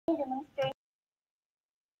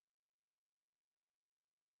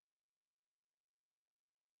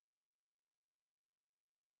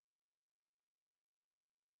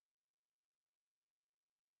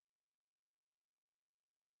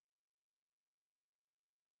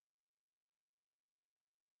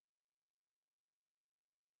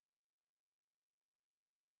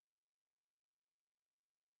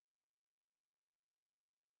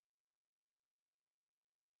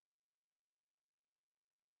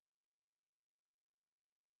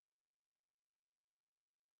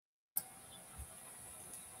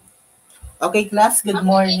Okay, class, good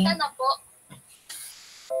morning. Nakikita na po.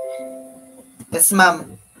 Yes,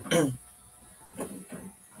 ma'am. Hello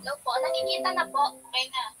po, nakikita na po. Okay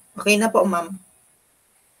na. Okay na po, ma'am.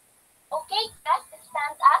 Okay, class,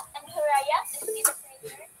 stand up and Huraya, please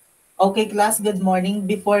prayer. Okay, class, good morning.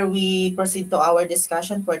 Before we proceed to our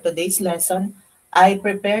discussion for today's lesson, I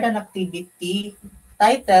prepared an activity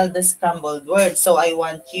titled The Scrambled Word. So I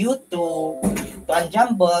want you to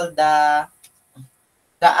unjumble the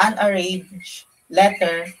unarranged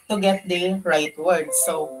letter to get the right word.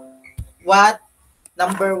 So what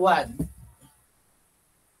number one?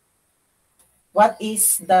 What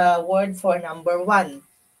is the word for number one?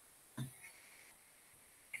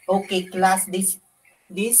 Okay, class, this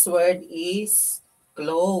word is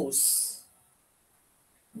close.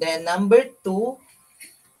 Then number two,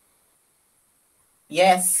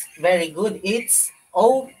 yes, very good. It's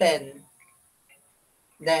open.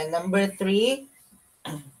 Then number three,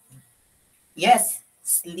 yes,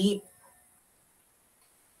 sleep.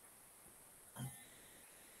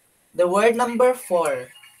 The word number four.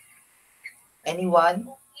 Anyone?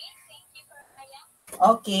 Okay, thank you, Huraya.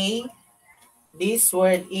 Okay, this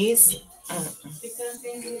word is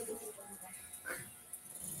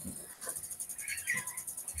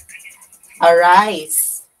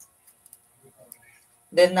arise.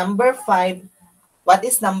 Then number five, what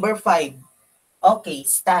is number five? Okay,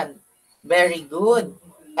 stand. Very good.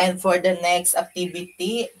 And for the next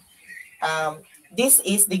activity, this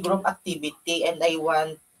is the group activity, and I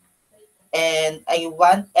want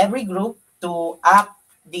every group to act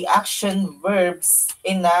the action verbs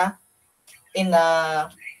in a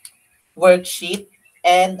worksheet,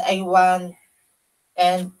 and I want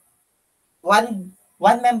and one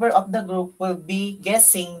member of the group will be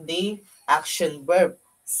guessing the action verb.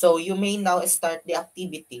 So you may now start the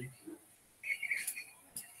activity.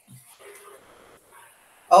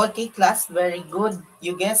 Okay, class, very good.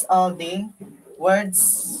 You guess all the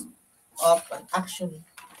words of an action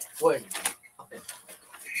word. Okay.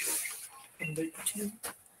 Number two.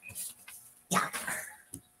 Yeah.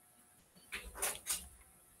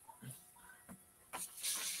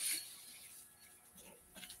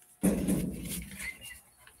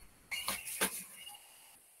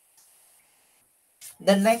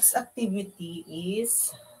 The next activity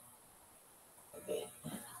is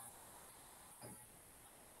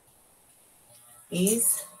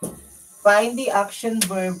find the action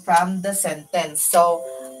verb from the sentence. So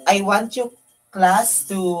I want you class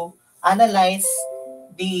to analyze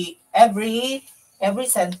the every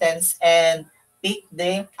sentence and pick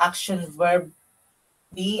the action verb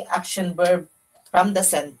from the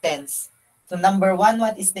sentence. So number one,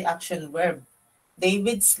 what is the action verb?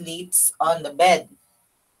 David sleeps on the bed.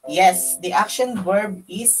 Yes, the action verb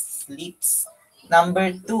is sleeps.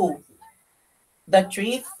 Number two, the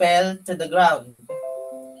tree fell to the ground.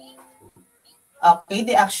 Okay,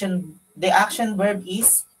 the action verb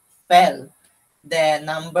is fell. Then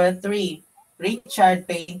number three, Richard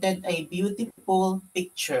painted a beautiful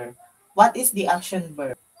picture. What is the action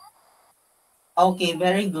verb? Okay,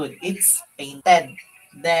 very good. It's painted.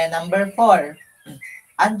 Then number four,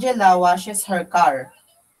 Angela washes her car.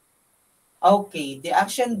 Okay, the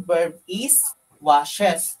action verb is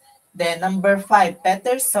washes. Then number five,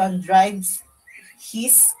 Peterson drives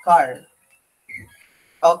his car.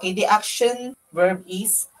 Okay, the action verb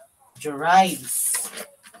is drives.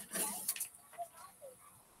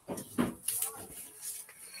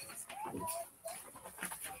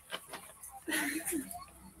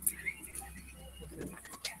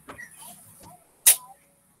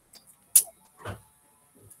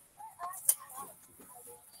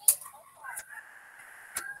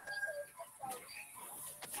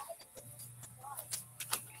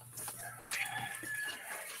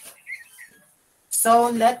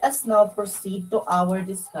 So let us now proceed to our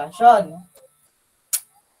discussion.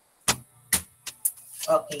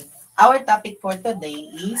 Okay. Our topic for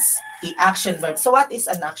today is the action verb. So what is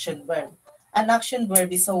an action verb? An action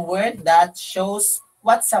verb is a word that shows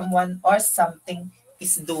what someone or something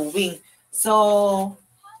is doing. So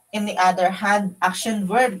in the other hand, action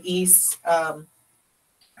verb is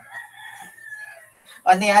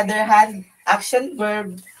on the other hand, action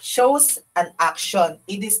verb shows an action.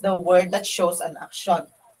 It is the word that shows an action.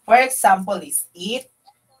 For example, is eat,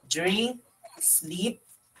 drink, sleep,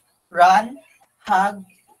 run, hug,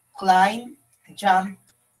 climb, jump,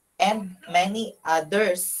 and many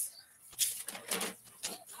others.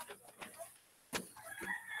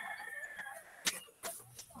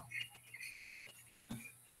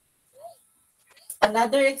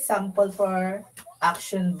 Another example for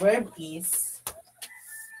action verb is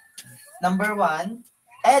number one,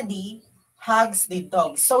 Eddie hugs the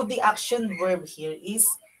dog. So the action verb here is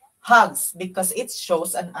hugs because it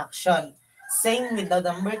shows an action. Same with the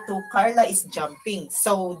number 2, Carla is jumping.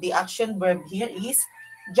 So the action verb here is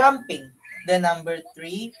jumping. The number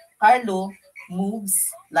 3, Carlo moves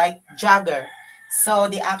like jogger. So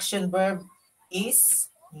the action verb is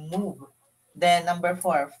move. Then number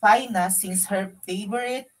 4, Faina sings her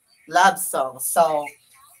favorite love song. So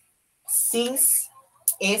sings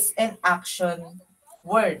is an action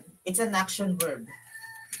word. It's an action verb.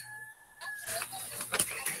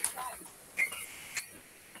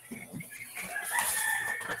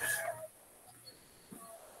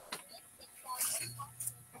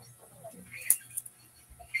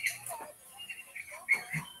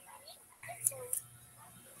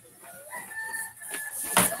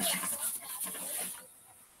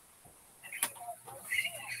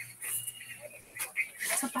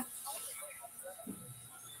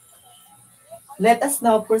 Let us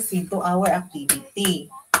now proceed to our activity.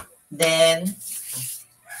 Then,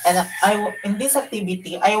 in this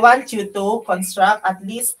activity, I want you to construct at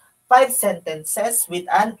least 5 sentences with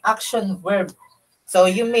an action verb. So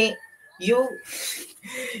you you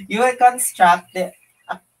will construct the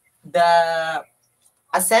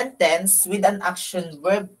a sentence with an action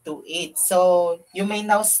verb to it. So you may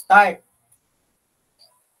now start.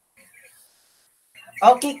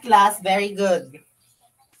 Okay, class, very good.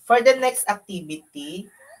 For the next activity,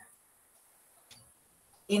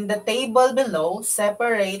 in the table below,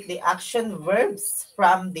 separate the action verbs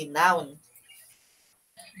from the noun.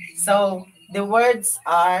 So the words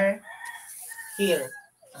are here.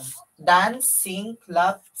 Dance, sing,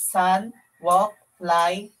 clap, sun, walk,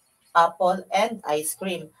 fly, apple, and ice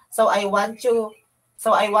cream. So I want you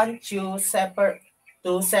to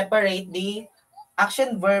separate the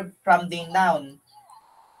action verb from the noun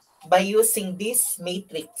by using this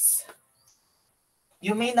matrix.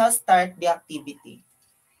 You may now start the activity.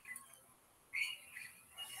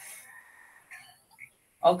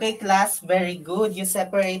 Okay, class, very good. You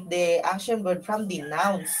separate the action word from the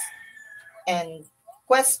nouns. And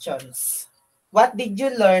questions. What did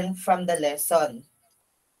you learn from the lesson?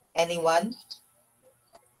 Anyone?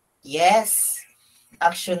 Yes.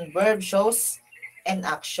 Action verb shows an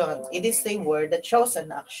action. It is the word that shows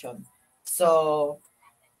an action. So,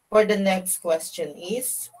 for the next question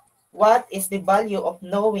is, what is the value of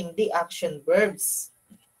knowing the action verbs?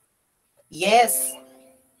 Yes,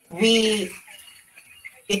 we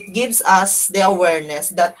it gives us the awareness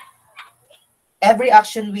that every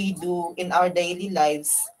action we do in our daily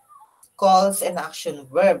lives calls an action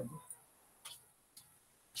verb.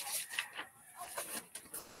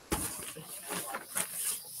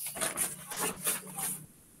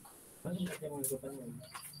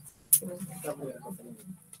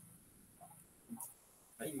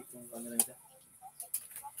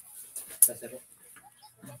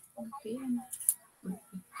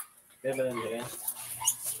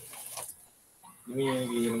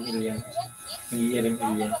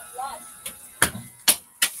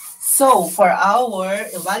 So, for our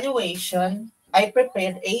evaluation, I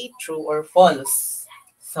prepared a true or false.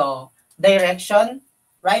 So, direction,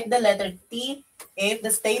 write the letter T if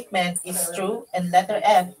the statement is true and letter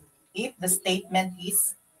F if the statement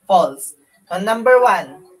is false. So, number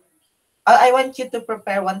 1, I want you to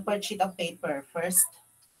prepare one per sheet of paper first.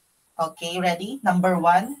 Okay, ready? Number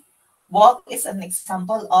 1, walk is an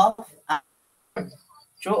example of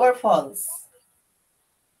true or false.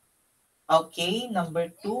 Okay,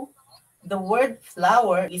 number 2, the word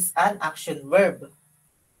flower is an action verb.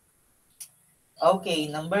 Okay,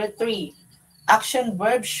 number 3, action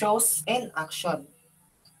verb shows in action.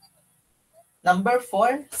 Number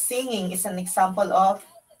 4, singing is an example of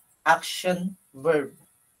action verb.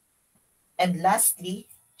 And lastly,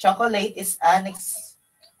 chocolate is an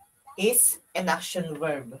action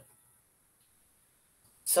verb.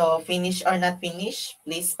 So finish or not finish,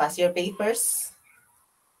 please pass your papers.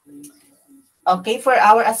 Okay, for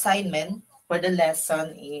our assignment for the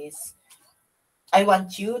lesson is I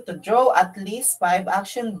want you to draw at least 5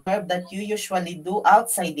 action verb that you usually do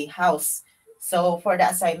outside the house. So for the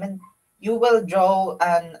assignment, you will draw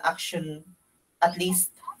an action, at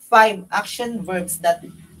least 5 action verbs that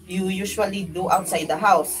you usually do outside the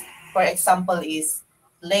house. For example is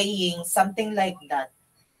playing, something like that.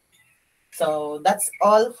 So that's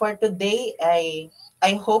all for today. I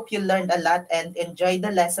hope you learned a lot and enjoyed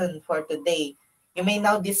the lesson for today. You may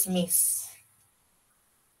now dismiss.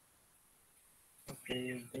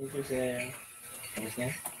 Okay, thank you, sir. Tapos na?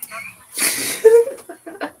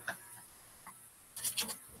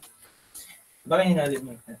 Baka hinalit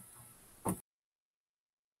mo.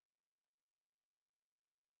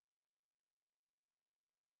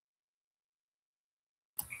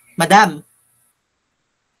 Madam,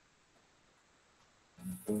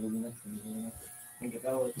 Tulog na.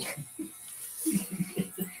 Nagkakawat.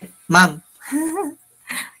 ma'am.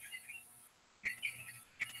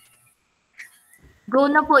 Go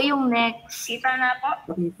na po yung next. Kita na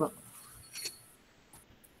po. Okay po.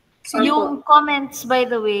 Yung comments, by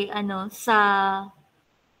the way, sa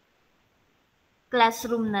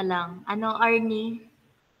classroom na lang. Arnie?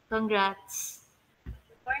 Congrats.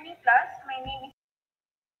 Good morning, class. My name is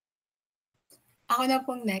Ako na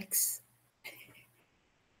pong next.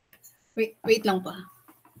 Wait lang pa.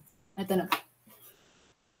 Ito na.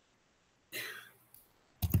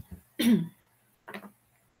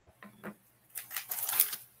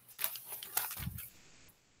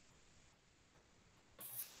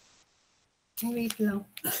 Wait lang.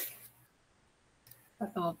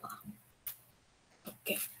 Patawa pa.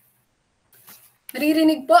 Okay.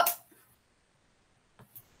 Naririnig po?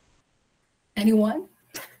 Anyone?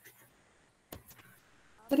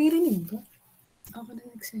 Naririnig ba? Ako na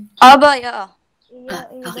nagsabi. Aba, yeah.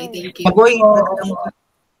 Okay, thank you. Maboy.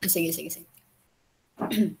 Sige.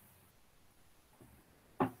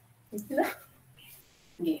 Wait lang.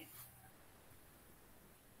 Okay.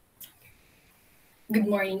 Good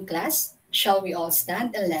morning, class. Shall we all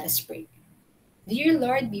stand and let us pray? Dear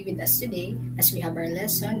Lord, be with us today as we have our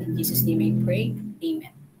lesson. In Jesus' name I pray.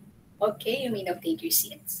 Amen. Okay, you may now take your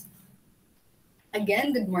seats.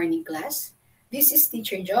 Again, good morning, class. This is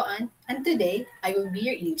Teacher Joanne, and today I will be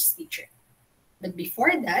your English teacher. But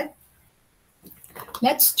before that,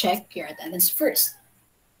 let's check your attendance first.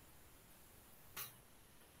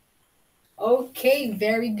 Okay,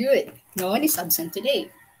 very good. No one is absent today.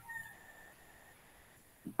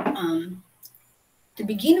 To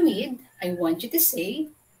begin with, I want you to say,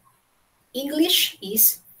 English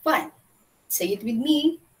is fun. Say it with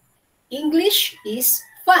me. English is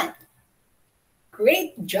fun.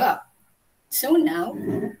 Great job. So now,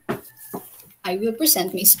 I will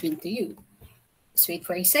present my screen to you. Just wait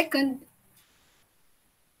for a second.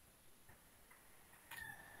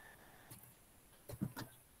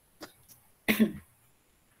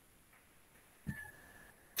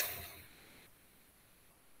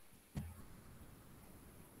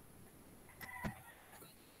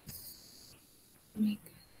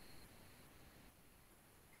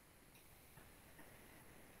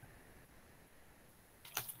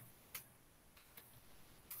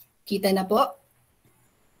 Kita na po?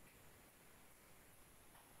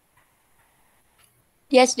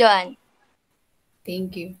 Yes, Joanne.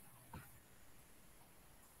 Thank you.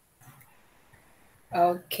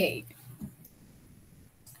 Okay.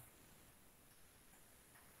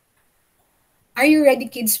 Are you ready,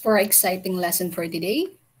 kids, for our exciting lesson for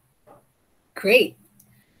today? Great.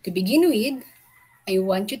 To begin with, I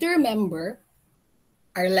want you to remember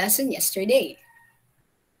our lesson yesterday.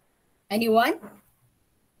 Anyone?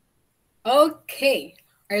 Okay.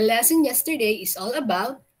 Our lesson yesterday is all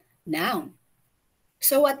about noun.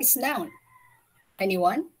 So what is noun?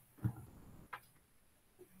 Anyone?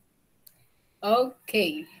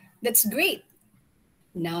 Okay, that's great.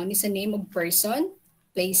 Noun is a name of person,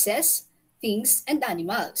 places, things, and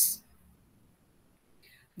animals.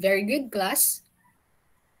 Very good, class.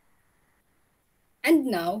 And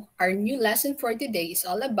now, our new lesson for today is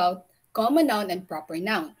all about common noun and proper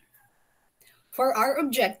noun. For our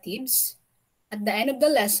objectives, at the end of the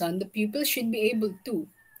lesson, the pupil should be able to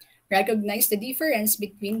recognize the difference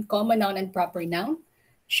between common noun and proper noun,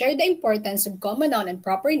 share the importance of common noun and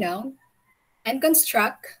proper noun, and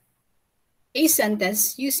construct a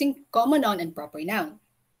sentence using common noun and proper noun.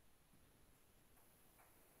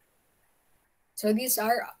 So these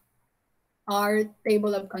are our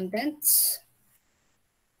table of contents.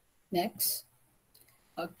 Next.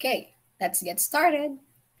 Okay, let's get started.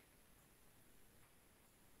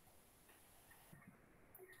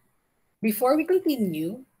 Before we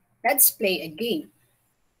continue, let's play a game.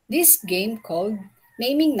 This game called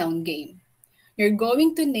Naming Noun Game. You're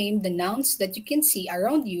going to name the nouns that you can see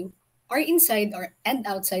around you or inside and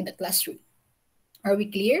outside the classroom. Are we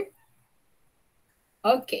clear?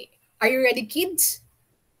 Okay, are you ready, kids?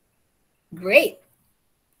 Great.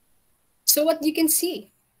 So what you can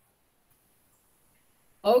see?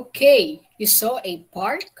 Okay, you saw a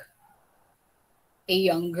park, a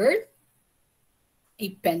young girl, a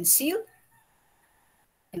pencil,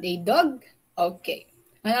 and a dog. Okay,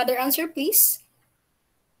 another answer, please.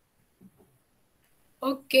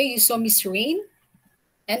 Okay, you saw Miss Rain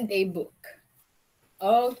and a book.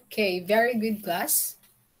 Okay, very good, class.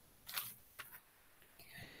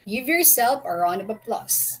 Give yourself a round of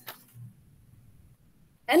applause.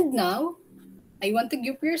 And now, I want to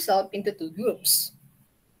group yourself into two groups.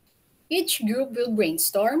 Each group will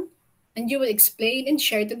brainstorm, and you will explain and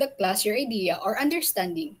share to the class your idea or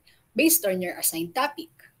understanding based on your assigned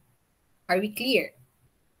topic. Are we clear?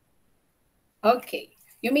 Okay,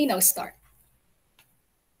 you may now start.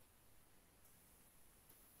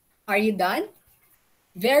 Are you done?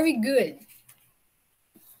 Very good.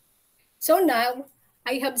 So now,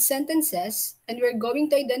 I have sentences and we're going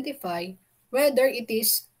to identify whether it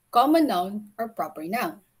is common noun or proper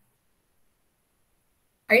noun.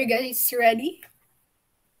 Are you guys ready?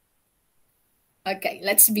 Okay,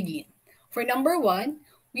 let's begin. For number 1,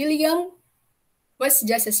 William was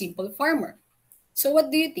just a simple farmer. So what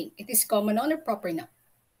do you think? It is common noun or proper noun?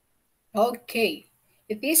 Okay,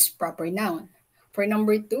 it is proper noun. For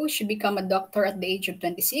number 2, she became a doctor at the age of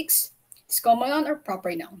 26. It's common noun or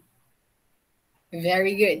proper noun?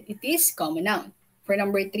 Very good. It is common noun. For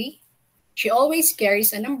number 3, she always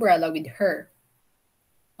carries an umbrella with her.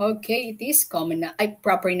 Okay, it is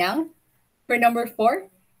proper noun. For number 4,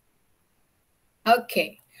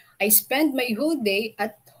 okay, I spent my whole day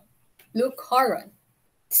at Luke Horon.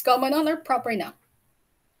 It's common noun or proper noun?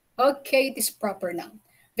 Okay, it is proper noun.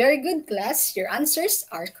 Very good, class. Your answers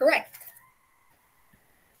are correct.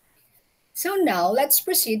 So now, let's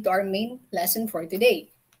proceed to our main lesson for today.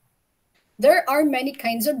 There are many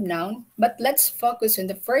kinds of noun, but let's focus on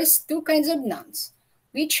the first 2 kinds of nouns,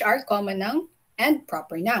 which are common noun and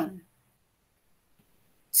proper noun.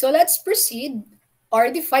 So let's proceed or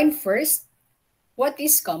define first what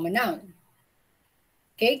is common noun.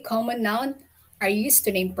 Okay, common noun are used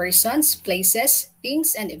to name persons, places,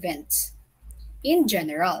 things, and events. In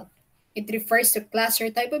general, it refers to class or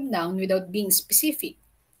type of noun without being specific.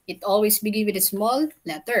 It always begins with a small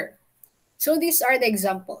letter. So these are the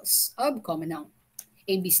examples of common noun.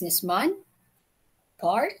 A businessman,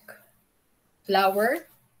 park, flower,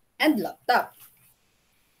 and laptop.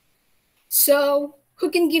 So who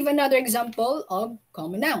can give another example of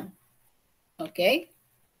common noun? Okay.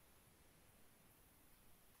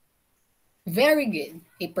 Very good.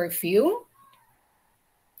 A perfume,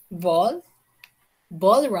 ball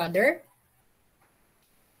rudder,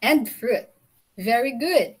 and fruit. Very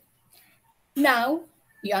good. Now,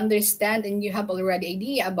 you understand and you have already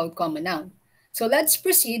idea about common noun. So let's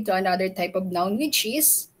proceed to another type of noun, which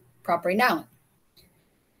is proper noun.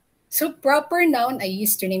 So proper noun are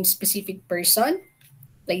used to name specific person,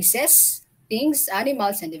 places, things,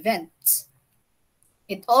 animals, and events.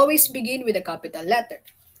 It always begins with a capital letter.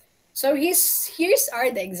 So here's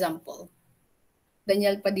are the example.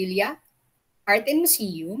 Daniel Padilla, Art and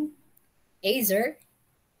Museum, Azer,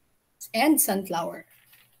 and Sunflower.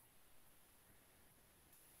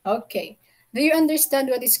 Okay. Do you understand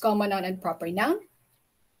what is common noun and proper noun?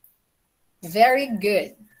 Very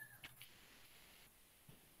good.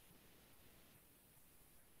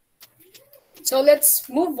 So let's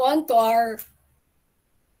move on to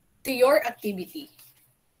your activity.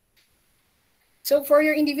 So for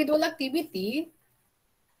your individual activity,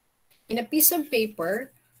 in a piece of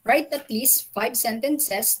paper, write at least 5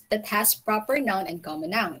 sentences that has proper noun and common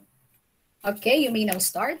noun. Okay, you may now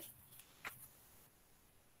start.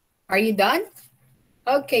 Are you done?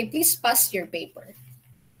 Okay, please pass your paper.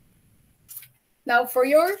 Now for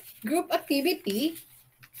your group activity,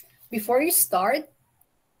 before you start,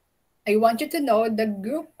 I want you to know the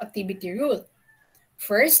group activity rule.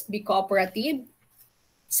 First, be cooperative.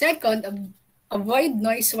 Second, avoid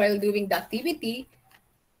noise while doing the activity.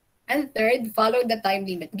 And third, follow the time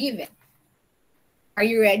limit given. Are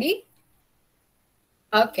you ready?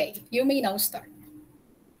 Okay, you may now start.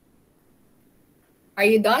 Are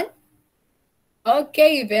you done?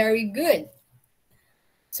 Okay, very good.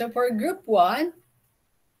 So for group 1,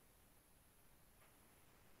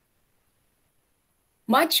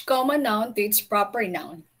 match common noun to its proper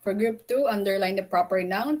noun. For group 2, underline the proper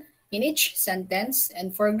noun in each sentence.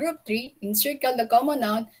 And for group 3, encircle the common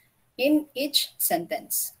noun in each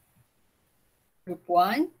sentence. Group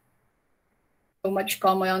 1, so match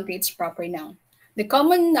common noun to its proper noun. The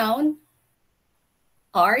common noun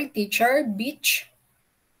are teacher, beach,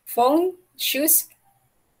 phone, shoes,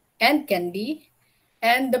 and candy.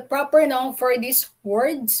 And the proper noun for these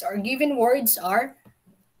words or given words are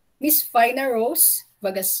Miss Fina Rose,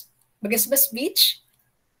 Bagasbas Beach,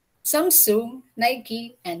 Samsung,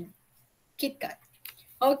 Nike, and KitKat.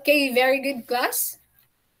 Okay, very good, class.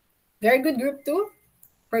 Very good, group 2.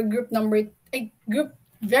 For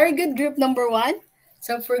very good, group number 1.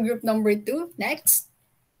 So for group number 2, next.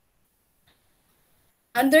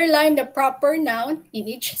 Underline the proper noun in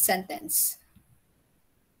each sentence.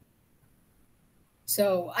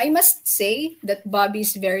 So I must say that Bobby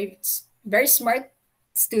is very smart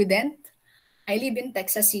student. I live in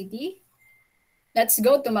Texas City. Let's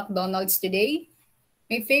go to McDonald's today.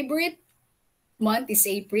 My favorite month is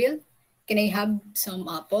April. Can I have some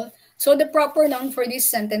apple? So the proper noun for these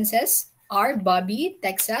sentences are Bobby,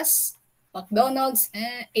 Texas, McDonald's,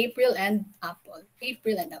 April, and apple.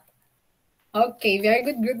 April and apple. Okay, very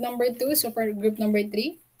good. Group number 2. So for group number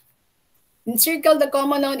 3, encircle the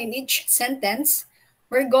common noun in each sentence.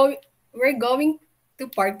 We're going to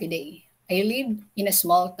park today. I live in a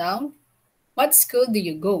small town. What school do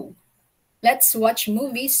you go? Let's watch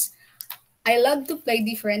movies. I love to play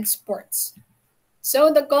different sports.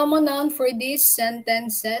 So the common noun for these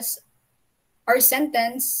sentences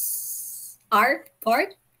are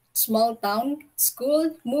park, small town,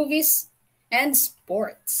 school, movies, and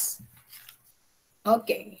sports.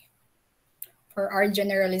 Okay. For our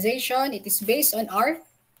generalization, it is based on our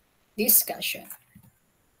discussion.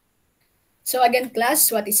 So again,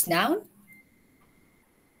 class, what is noun?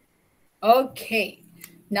 Okay.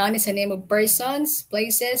 Noun is a name of persons,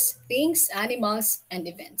 places, things, animals, and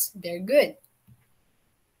events. Very good.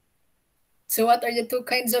 So what are the two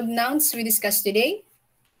kinds of nouns we discussed today?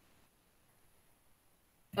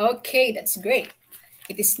 Okay, that's great.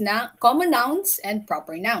 It is common nouns and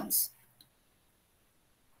proper nouns.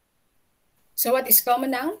 So what is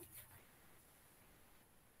common noun?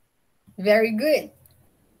 Very good.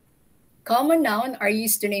 Common noun are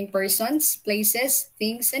used to name persons, places,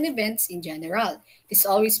 things, and events in general. It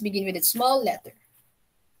always begin with a small letter.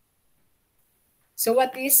 So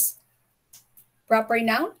what is proper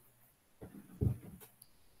noun?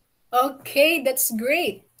 Okay, that's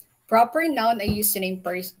great. Proper noun are used to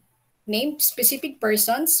name specific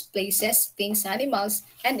persons, places, things, animals,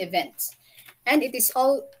 and events. And it is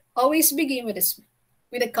always begin with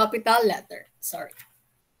a capital letter. Sorry.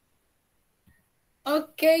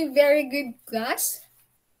 Okay, very good, class.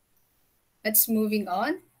 Let's move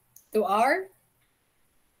on to our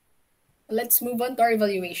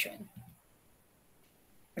evaluation.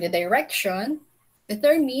 For the direction,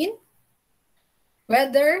 determine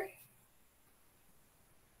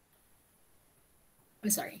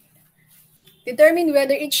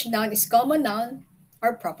whether each noun is common noun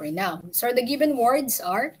or proper noun. So the given words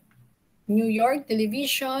are New York,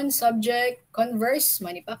 television, subject, Converse,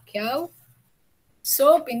 Manny Pacquiao,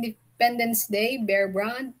 soap, Independence Day, Bear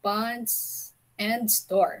Brand, pants, and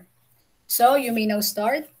store. So you may now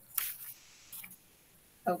start.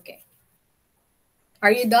 Okay.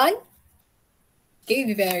 Are you done?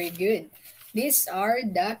 Okay, very good. These are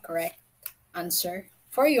the correct answer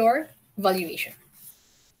for your evaluation.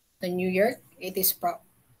 The New York, it is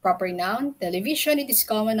proper noun. Television, it is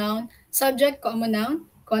common noun. Subject, common noun.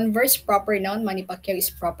 Converse, proper noun. Manny Pacquiao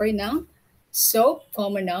is proper noun. Soap,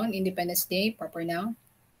 common noun. Independence Day, proper noun.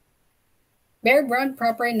 Bear Brand,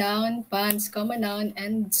 proper noun. Pants, common noun.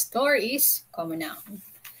 And store is common noun.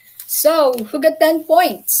 So, who got 10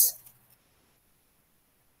 points?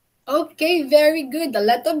 Okay, very good. A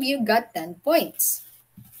lot of you got 10 points.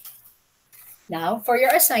 Now, for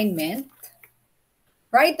your assignment,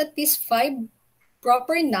 write at least 5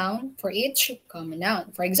 proper noun for each common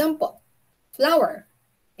noun. For example, flower,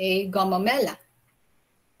 a gomamela.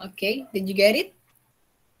 Okay, did you get it?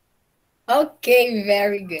 Okay,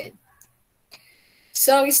 very good.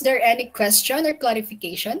 So, is there any question or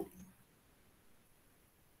clarification?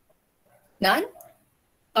 None?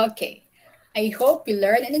 Okay. I hope you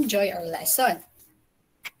learn and enjoy our lesson.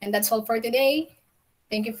 And that's all for today.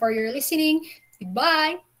 Thank you for your listening.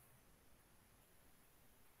 Goodbye.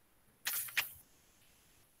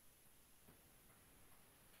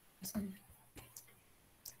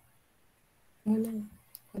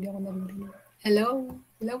 Hello.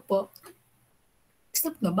 Hello po.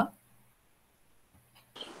 Stop na ba?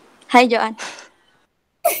 Hi, Joanne.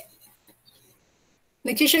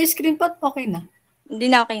 Nag-share screen pa? Okay na. Hindi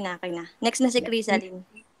na, okay na, okay na. Next na si Crisaline.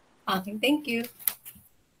 Okay, thank you.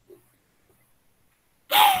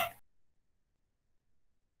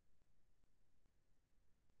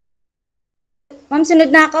 Ma'am, sunod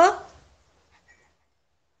na ako?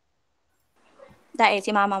 Dahil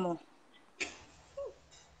si mama mo.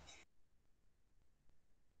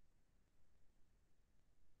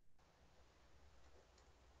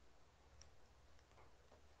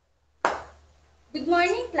 Good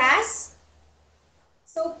morning, class.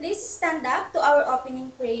 So please stand up to our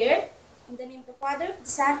opening prayer. In the name of the Father, the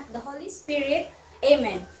Son, the Holy Spirit.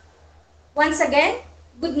 Amen. Once again,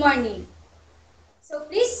 good morning. So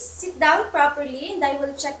please sit down properly and I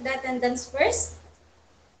will check the attendance first.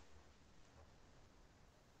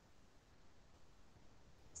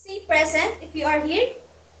 Say present if you are here.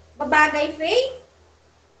 Babagay Faye,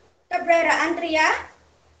 Cabrera Andrea,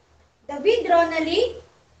 David Ronally,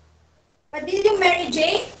 Padillo Mary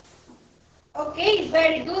Jane, Okay,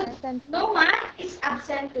 very good. No one is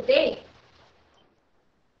absent today.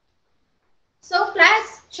 So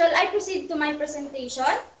class, shall I proceed to my presentation?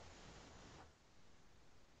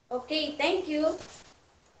 Okay, thank you.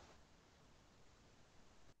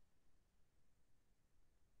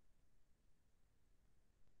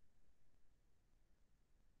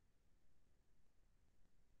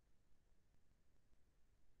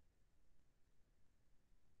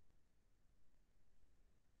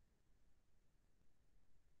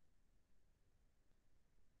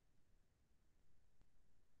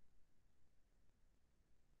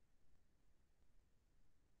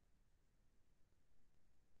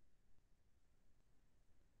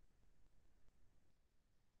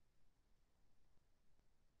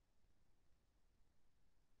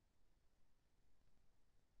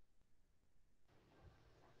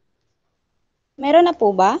 Meron na po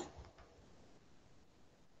ba?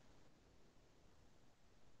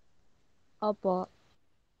 Opo.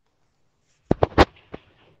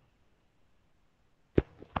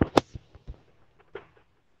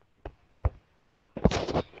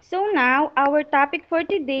 So now, our topic for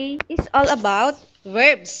today is all about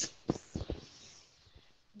verbs.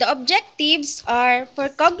 The objectives are for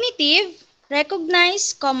cognitive, recognize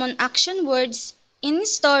common action words in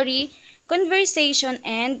story, conversation,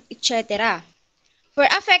 and etc. For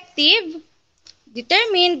affective,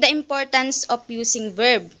 determine the importance of using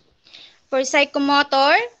verb. For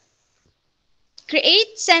psychomotor,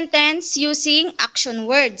 create sentence using action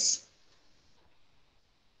words.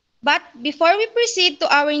 But before we proceed to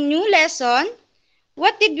our new lesson,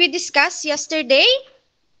 what did we discuss yesterday?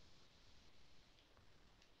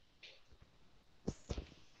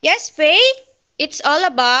 Yes, Faye, it's all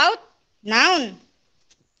about noun.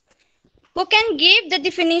 Who can give the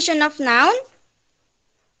definition of noun?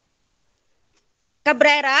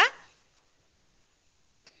 Cabrera?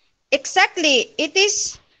 Exactly. It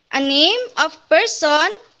is a name of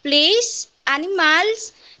person, place,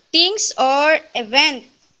 animals, things, or event.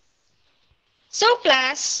 So,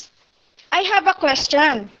 class, I have a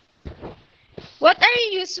question. What are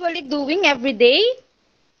you usually doing every day?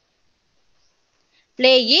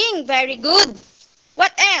 Playing. Very good.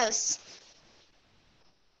 What else?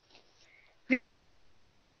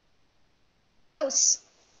 House.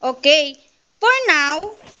 Okay. For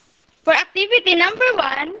now, for activity number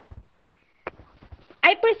 1,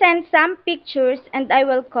 I present some pictures and I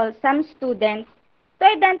will call some students to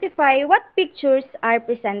identify what pictures are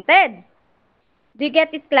presented. Do you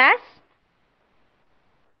get it, class?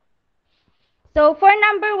 So for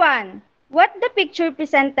number 1, what the picture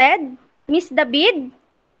presented? Miss David?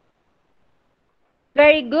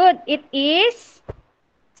 Very good. It is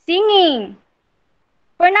singing.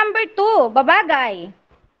 For number 2, babagay.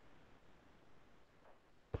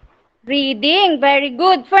 Reading. Very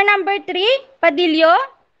good. For number 3, padilyo.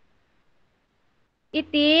 It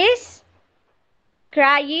is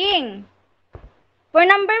crying. For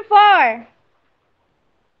number 4,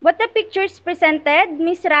 what the pictures presented,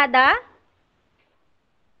 Miss Rada?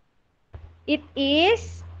 He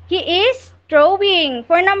is throwing.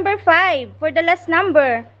 For number 5, for the last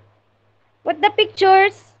number, what the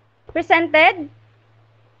pictures presented?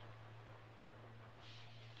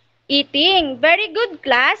 Eating. Very good,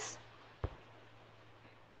 class.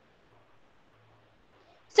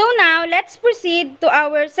 So now, let's proceed to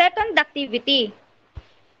our second activity.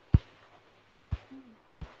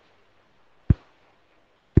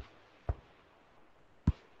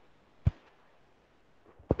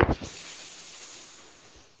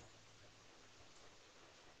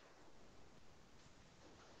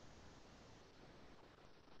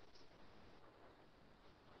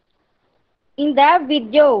 In the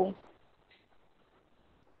video.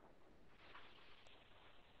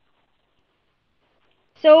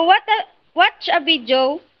 So watch a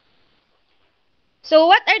video. So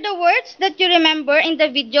what are the words that you remember in the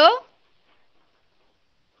video?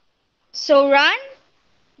 So run,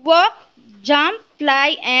 walk, jump,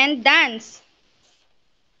 fly, and dance.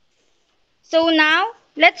 So now,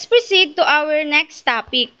 let's proceed to our next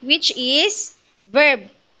topic, which is verb.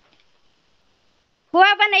 Who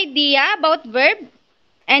have an idea about verb?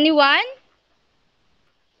 Anyone?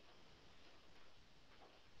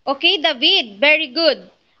 Okay, David, very good.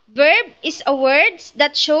 Verb is a word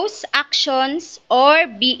that shows actions or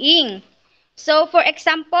being. So, for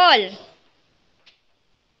example,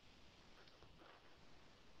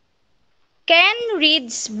 Ken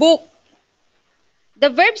reads book. The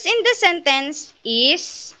verbs in the sentence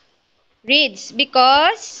is reads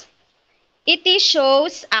because it is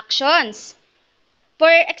shows actions. For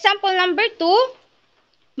example number 2,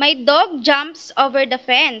 my dog jumps over the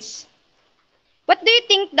fence. What do you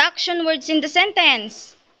think the action words in the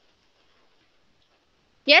sentence?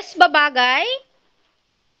 Yes, babagay?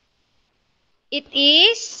 It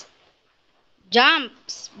is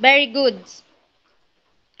jumps. Very good.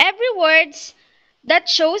 Every words that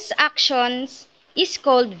shows actions is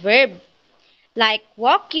called verb, like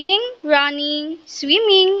walking, running,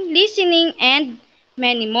 swimming, listening, and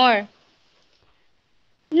many more.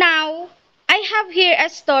 Now, I have here a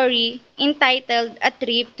story entitled A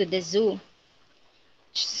Trip to the Zoo.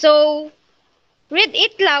 So, read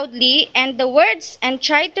it loudly and the words and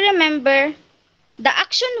try to remember the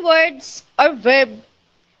action words or verb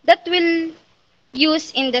that will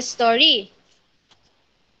use in the story.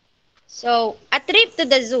 So, a trip to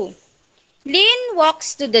the zoo. Lynn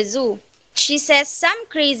walks to the zoo. She says some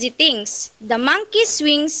crazy things. The monkey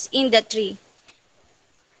swings in the tree.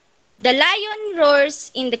 The lion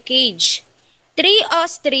roars in the cage. Three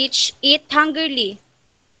ostrich eat hungrily.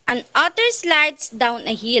 An otter slides down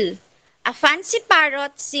a hill. A fancy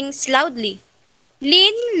parrot sings loudly.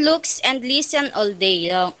 Lynn looks and listens all day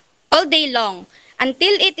long,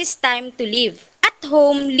 until it is time to leave. At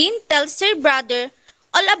home, Lynn tells her brother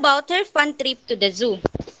all about her fun trip to the zoo.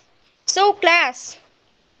 So, class,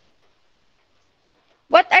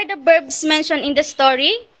 what are the verbs mentioned in the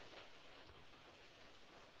story?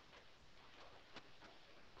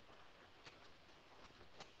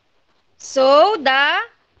 So, the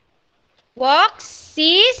walks,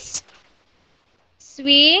 sees,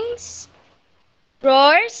 swings,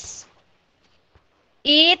 roars,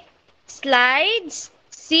 eat, slides,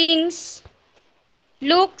 sings,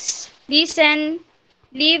 looks, listen,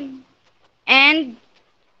 live, and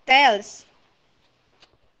tells.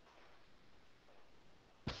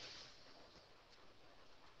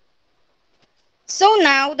 So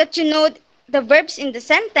now that you know the verbs in the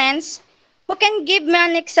sentence, who can give me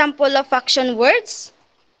an example of action words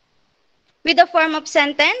with the form of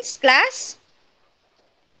sentence, class?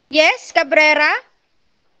 Yes, Cabrera?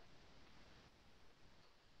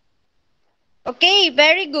 Okay,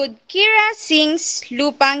 very good. Kira sings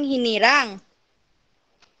Lupang Hinirang.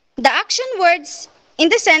 The action words in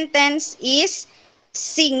the sentence is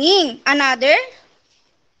singing. Another?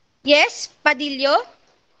 Yes, Padillo?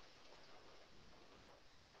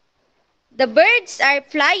 The birds are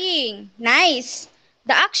flying. Nice.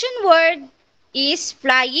 The action word is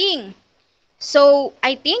flying. So,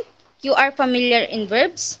 I think you are familiar in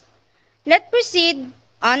verbs. Let's proceed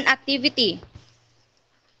on activity.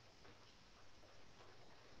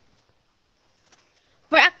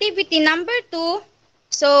 For activity number 2,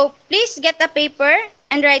 so please get a paper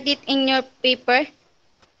and write it in your paper.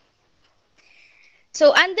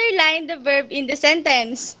 So, underline the verb in the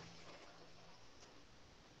sentence.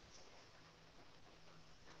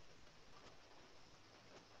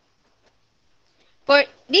 For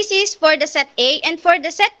this is for the set A, and for the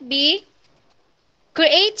set B,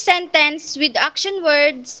 create sentence with action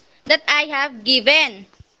words that I have given.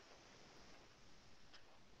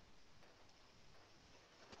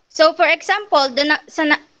 So for example,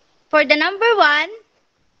 for the number 1,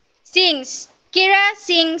 sings. Kira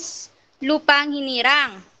sings Lupang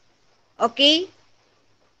Hinirang. Okay?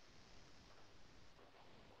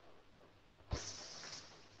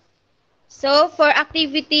 So for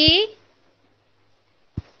activity,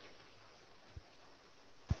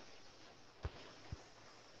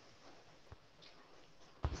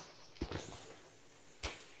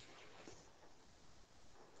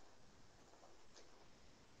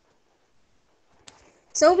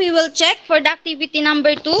 so we will check for the activity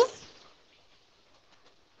number 2.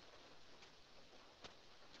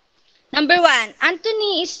 Number 1,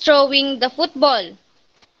 Anthony is throwing the football.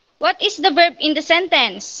 What is the verb in the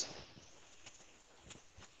sentence?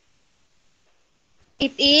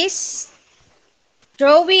 It is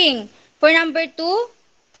throwing. For number 2,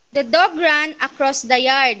 the dog ran across the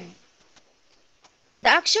yard. The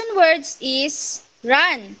action words is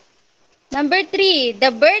run. Number 3, the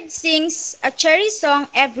bird sings a cherry song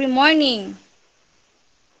every morning.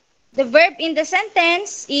 The verb in the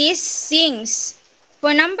sentence is sings.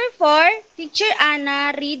 For number 4, teacher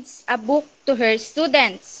Anna reads a book to her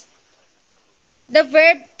students. The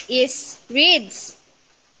verb is reads.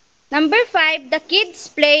 Number 5, the kids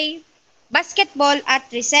play basketball at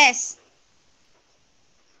recess.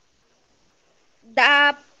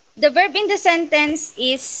 The, the verb in the sentence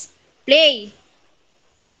is play.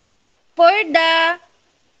 For the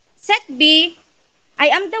set B, I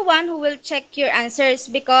am the one who will check your answers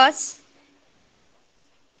because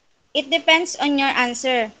it depends on your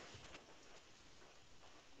answer.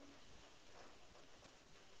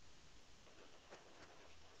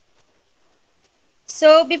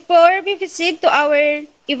 So before we proceed to our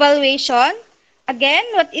evaluation, Again,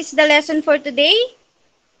 what is the lesson for today?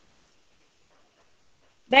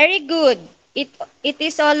 Very good. It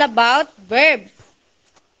is all about verb.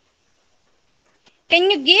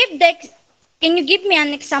 Can you give me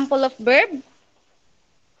an example of verb?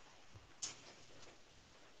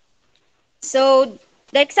 So,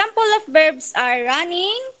 the example of verbs are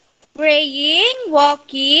running, praying,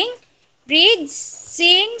 walking, reads,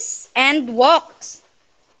 sings, and walks.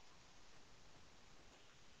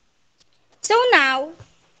 So now,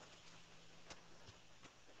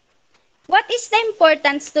 what is the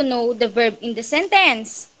importance to know the verb in the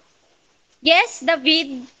sentence? Yes,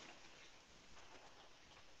 David.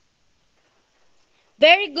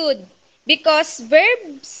 Very good. Because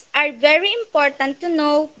verbs are very important to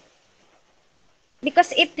know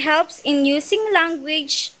because it helps in using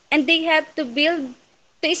language and they help to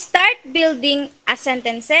start building a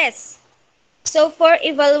sentences. So for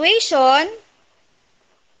evaluation,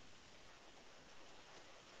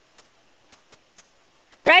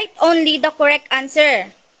 write only the correct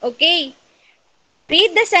answer. Okay.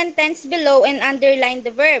 Read the sentence below and underline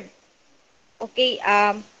the verb. Okay,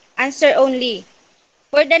 answer only.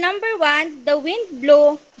 For the number 1, the wind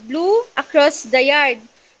blew across the yard.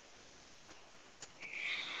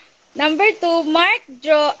 Number 2, Mark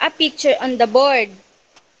draw a picture on the board.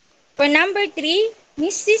 For number 3,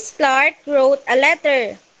 Mrs. Clark wrote a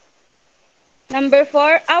letter. Number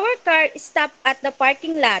 4, our car stopped at the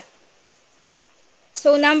parking lot.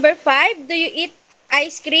 So number 5, do you eat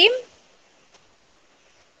ice cream?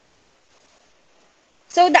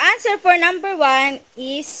 So the answer for number 1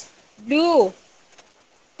 is blue.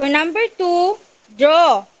 For number 2,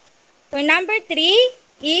 draw. For number 3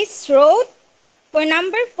 is wrote. For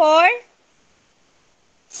number 4,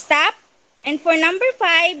 stop. And for number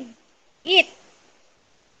 5, eat.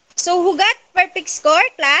 So who got perfect score,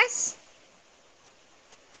 class?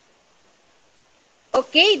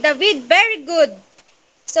 Okay, David, very good.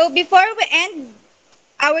 So before we end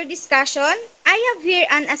our discussion, I have here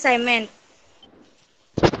an assignment.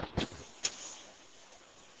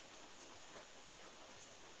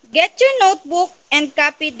 Get your notebook and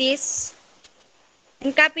copy this.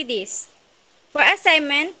 For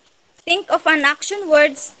assignment, think of an action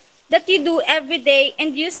words that you do every day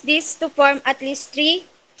and use this to form at least 3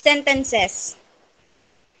 sentences.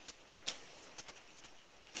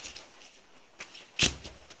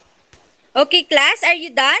 Okay, class, are you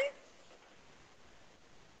done?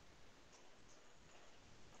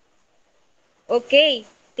 Okay,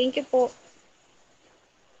 thank you po.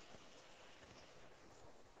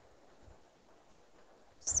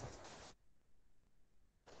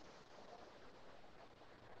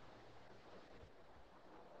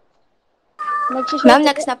 Ma'am,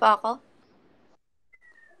 next na po ako.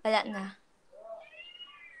 Wala na.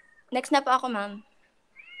 Next na po ako, ma'am.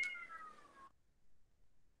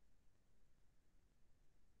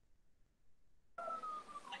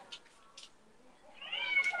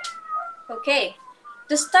 Okay.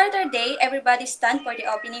 To start our day, everybody stand for the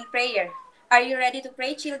opening prayer. Are you ready to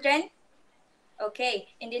pray, children? Okay.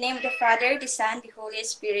 In the name of the Father, the Son, the Holy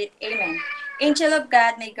Spirit. Amen. Angel of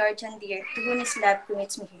God, my guardian dear, to whom his love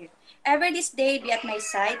commits me here. Ever this day be at my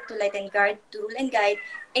side, to light and guard, to rule and guide.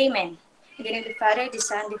 Amen. In the name of the Father, the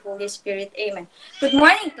Son, the Holy Spirit. Amen. Good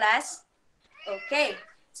morning, class. Okay.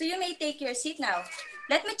 So you may take your seat now.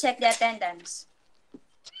 Let me check the attendance.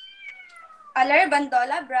 Aler,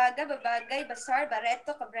 Bandola, Braga, Babagay, Basar,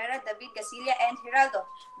 Barreto, Cabrera, David, Casilia, and Geraldo.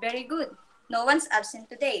 Very good. No one's absent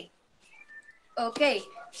today. Okay,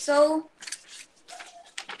 so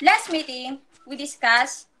last meeting, we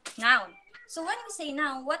discussed noun. So when we say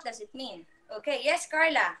noun, what does it mean? Okay, yes,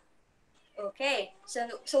 Carla. Okay,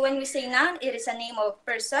 so when we say noun, it is a name of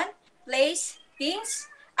person, place,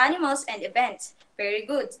 things, animals, and events. Very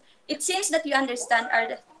good. It seems that you understand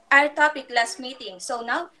our topic last meeting. So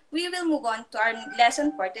now we will move on to our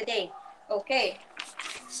lesson for today. Okay,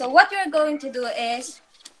 so what you're going to do is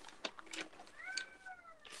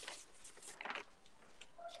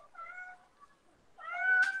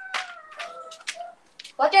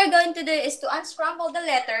to unscramble the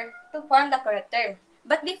letter to form the correct term.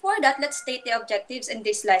 But before that, let's state the objectives in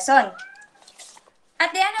this lesson.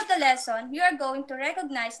 At the end of the lesson, you are going to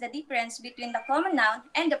recognize the difference between the common noun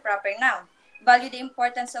and the proper noun. Value the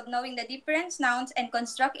importance of knowing the different nouns and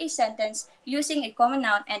construct a sentence using a common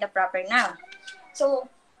noun and a proper noun. So,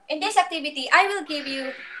 in this activity, I will give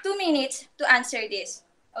you 2 minutes to answer this.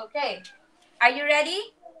 Okay. Are you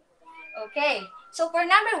ready? Okay. So, for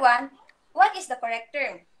number 1, what is the correct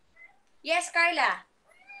term? Yes, Carla.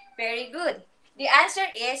 Very good. The answer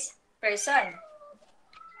is person.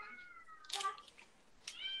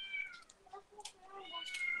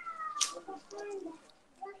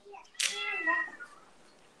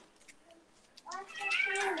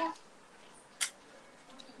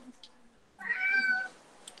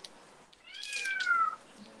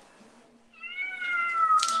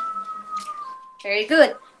 Very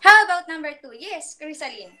good. How about number 2? Yes,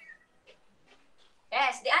 Chrysaline.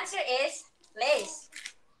 Yes, the answer is lace.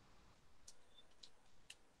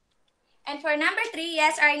 And for number 3,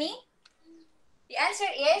 yes, Arnie? The answer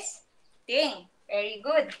is ting. Very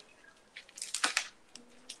good.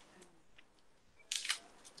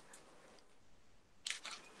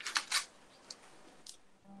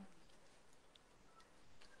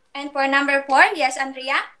 And for number 4, yes,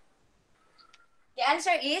 Andrea? The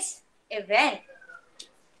answer is event.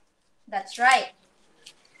 That's right.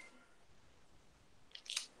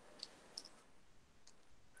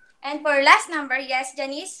 And for last number, yes,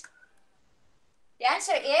 Janice? The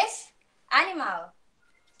answer is animal.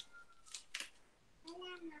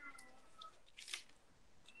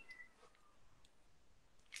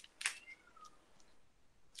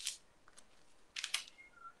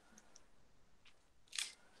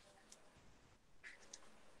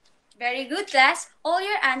 Very good, class. All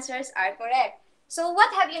your answers are correct. So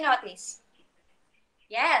what have you noticed?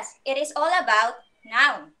 Yes, it is all about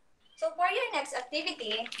noun. So for your next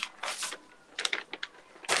activity,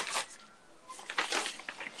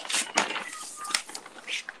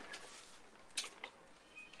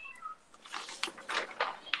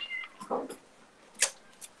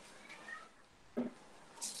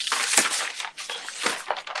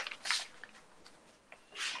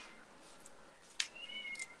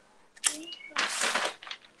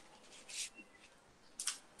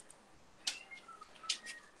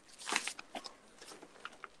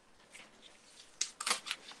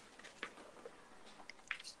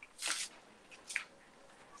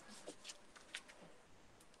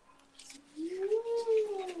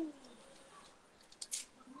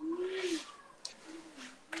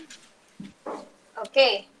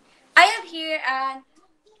 okay, I have here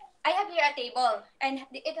a table, and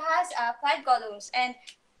it has 5 columns, and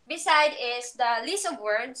beside is the list of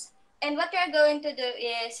words. And what you're going to do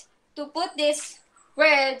is to put these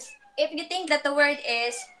words. If you think that the word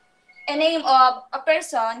is a name of a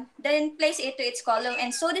person, then place it to its column,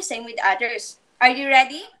 and so the same with others. Are you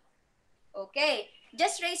ready? Okay.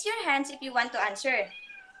 Just raise your hands if you want to answer.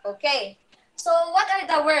 Okay. So what are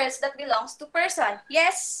the words that belongs to person?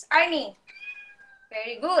 Yes, Arnie.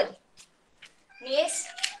 Very good. Miss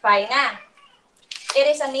Faina. It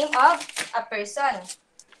is a name of a person.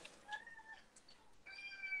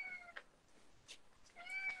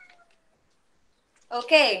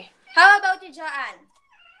 Okay. How about you, Joanne?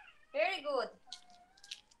 Very good.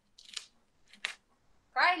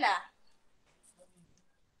 Carla.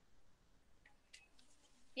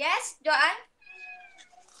 Yes, Joanne?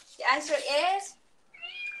 The answer is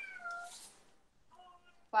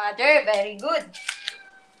father. Very good.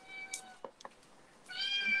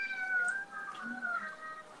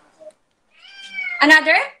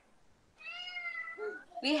 Another?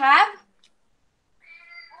 We have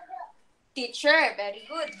teacher. Very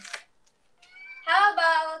good. How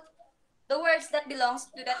about the words that belongs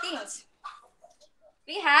to the things?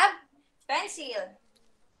 We have pencil.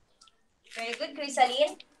 Very good,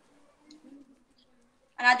 Chrysaline.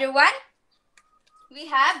 Another one? We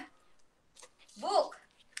have book.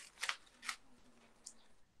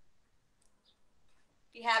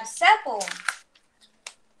 We have cell phone.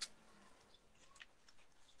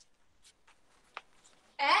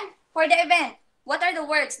 And for the event, what are the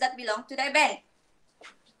words that belong to the event?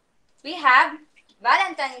 We have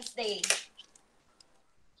Valentine's Day.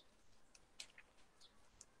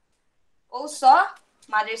 Also,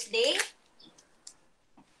 Mother's Day.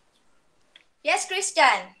 Yes,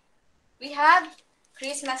 Christian. We have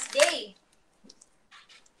Christmas Day.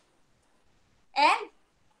 And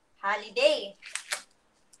holiday.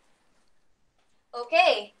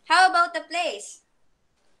 Okay, how about the place?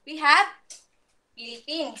 We have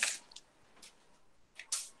Philippines.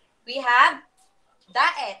 We have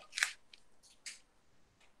Daet.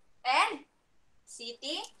 And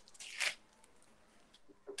city.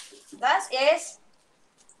 Thus is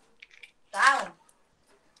town.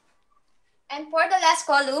 And for the last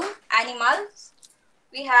column, animals,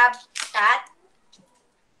 we have cat,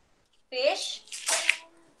 fish,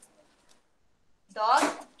 dog,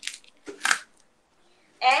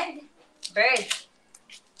 and bird.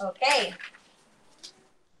 Okay.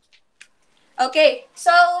 Okay,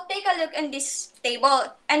 so take a look in this table.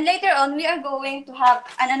 And later on, we are going to have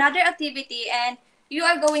another activity, and you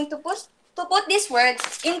are going to put these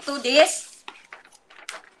words into this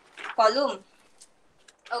column.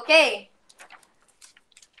 Okay.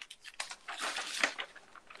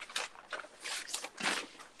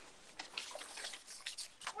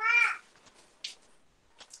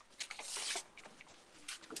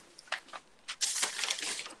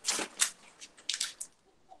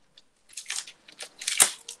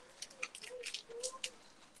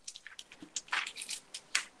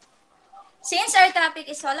 Since our topic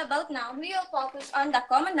is all about noun, we will focus on the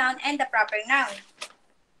common noun and the proper noun.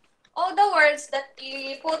 All the words that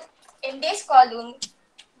we put in this column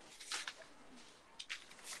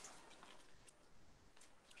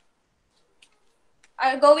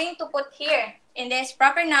are going to put here in this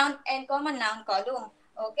proper noun and common noun column.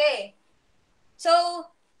 Okay. So,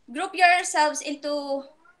 group yourselves into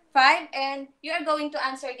 5 and you are going to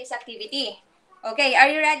answer this activity. Okay, are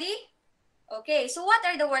you ready? Okay, so what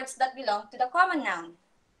are the words that belong to the common noun?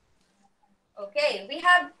 Okay, we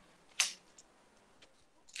have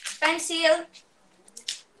pencil,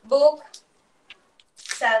 book,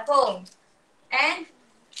 cell phone, and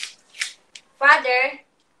father,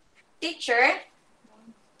 teacher,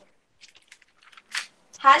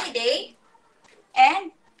 holiday,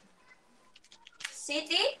 and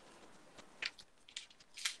city,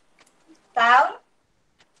 town,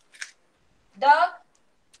 dog,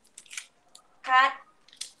 cat,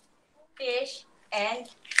 fish, and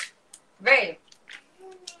bird.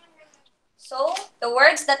 So, the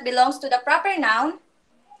words that belongs to the proper noun,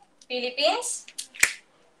 Philippines,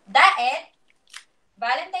 Daet,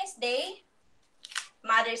 Valentine's Day,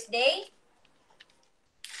 Mother's Day,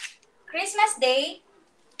 Christmas Day,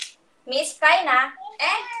 Miss Kaina,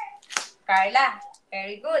 and Carla.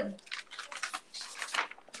 Very good.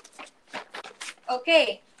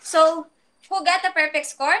 Okay, so who got the perfect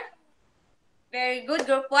score? Very good,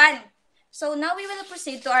 group 1. So now we will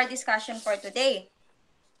proceed to our discussion for today.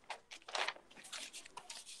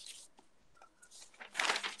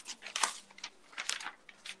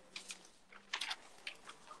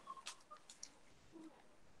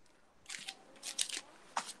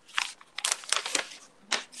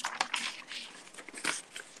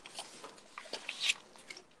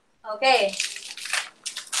 Okay.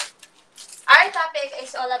 Our topic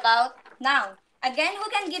is all about noun. Again, who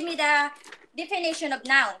can give me the definition of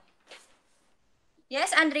noun?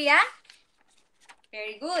 Yes, Andrea?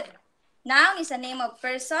 Very good. Noun is a name of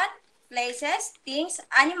person, places, things,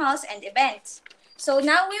 animals, and events. So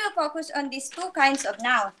now we will focus on these two kinds of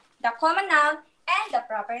noun, the common noun and the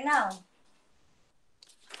proper noun.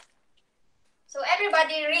 So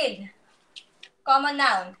everybody read. Common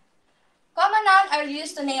noun. Common noun are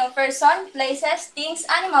used to name a person, places, things,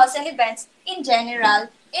 animals, and events. In general,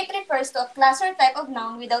 it refers to a class or type of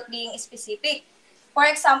noun without being specific. For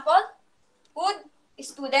example, food,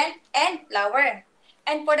 student, and flower.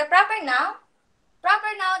 And for the proper noun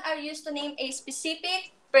are used to name a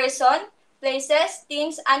specific person, places,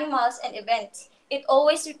 things, animals, and events. It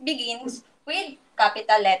always begins with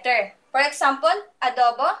capital letter. For example,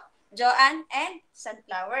 adobo, Joanne, and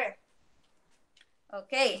sunflower.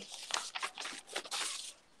 Okay.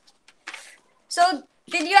 So,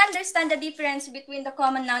 did you understand the difference between the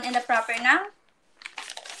common noun and the proper noun?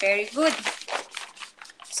 Very good.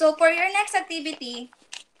 So, for your next activity,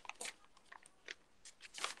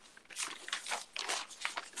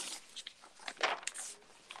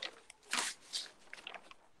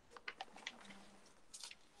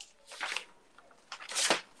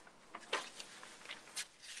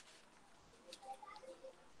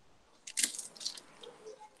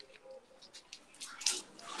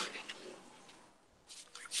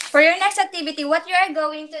 what you are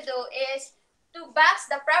going to do is to box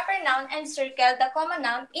the proper noun and circle the common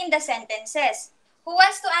noun in the sentences. Who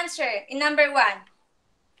wants to answer in number 1?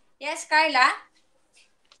 Yes, Carla?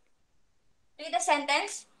 Read the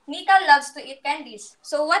sentence. Nika loves to eat candies.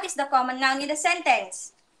 So what is the common noun in the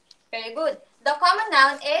sentence? Very good. The common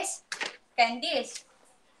noun is candies.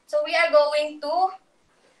 So we are going to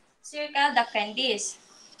circle the candies.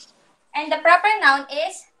 And the proper noun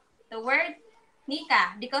is the word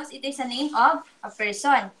Nika because it is a name of a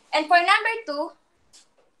person. And for number 2,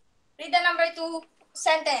 read the number 2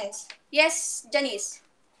 sentence. Yes, Janice.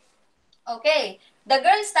 Okay. The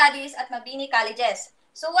girl studies at Mabini Colleges.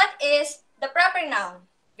 So what is the proper noun?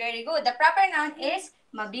 Very good. The proper noun is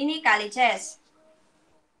Mabini Colleges.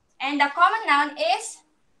 And the common noun is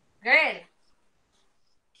girl.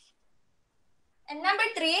 And number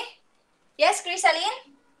 3, yes,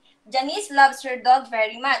 Chrysaline? Janice loves her dog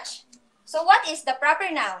very much. So what is the proper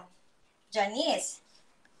noun? Janice.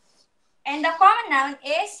 And the common noun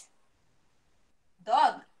is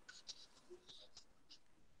dog.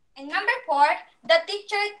 And number 4, the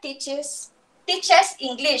teacher teaches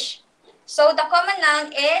English. So the common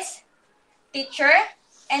noun is teacher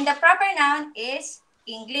and the proper noun is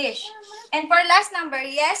English. And for last number,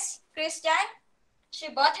 yes, Christian, she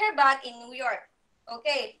bought her bag in New York.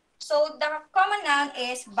 Okay, so the common noun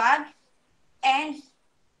is bag and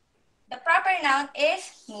the proper noun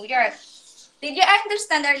is New York. Did you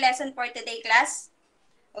understand our lesson for today, class?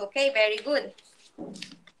 Okay, very good.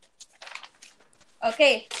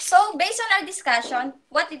 Okay, so based on our discussion,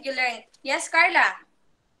 what did you learn? Yes, Carla?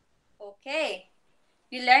 Okay.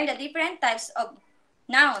 You learned the different types of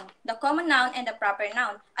noun, the common noun and the proper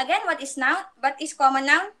noun. Again, what is noun? What is common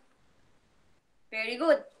noun? Very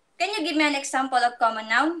good. Can you give me an example of common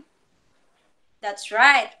noun? That's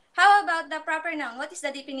right. How about the proper noun? What is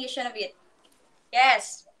the definition of it?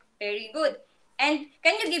 Yes, very good. And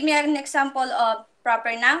can you give me an example of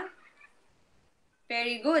proper noun?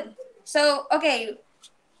 Very good. So, okay.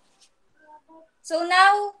 So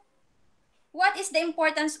now, what is the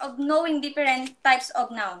importance of knowing different types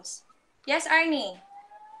of nouns? Yes, Arnie?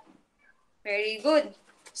 Very good.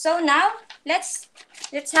 So now, let's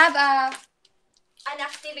have an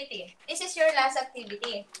activity. This is your last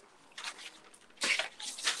activity.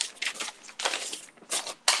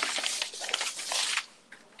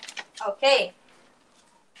 Okay.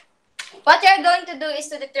 What you're going to do is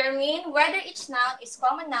to determine whether each noun is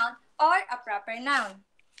common noun or a proper noun.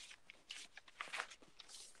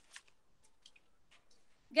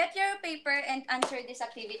 Get your paper and answer this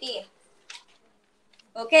activity.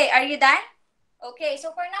 Okay, are you done? Okay,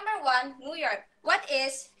 so for number 1, New York, what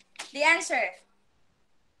is the answer?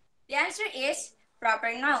 The answer is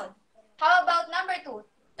proper noun. How about number 2,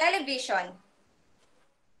 television?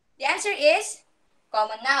 The answer is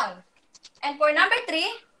common noun. And for number 3,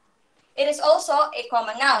 it is also a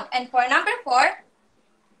common noun. And for number 4,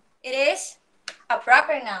 it is a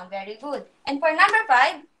proper noun. Very good. And for number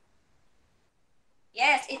 5,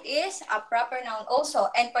 yes, it is a proper noun also.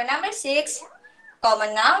 And for number 6,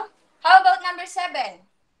 common noun. How about number 7?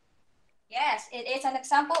 Yes, it is an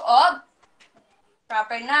example of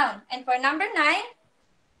proper noun. And for number 9,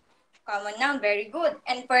 common noun. Very good.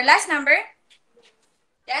 And for last number,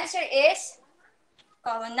 the answer is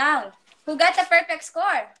common noun. Who got the perfect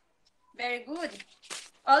score? Very good.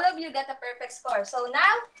 All of you got a perfect score. So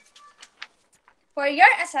now, for your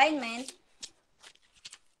assignment,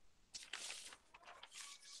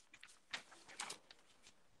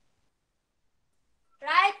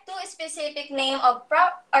 write 2 specific name of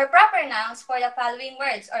proper nouns for the following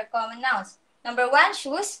words or common nouns. Number 1,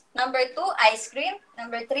 shoes. Number 2, ice cream.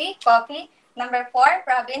 Number 3, coffee. Number 4,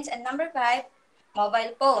 province. And number 5,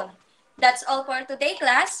 mobile phone. That's all for today,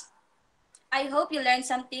 class. I hope you learned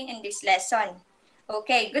something in this lesson.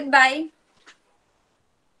 Okay, goodbye.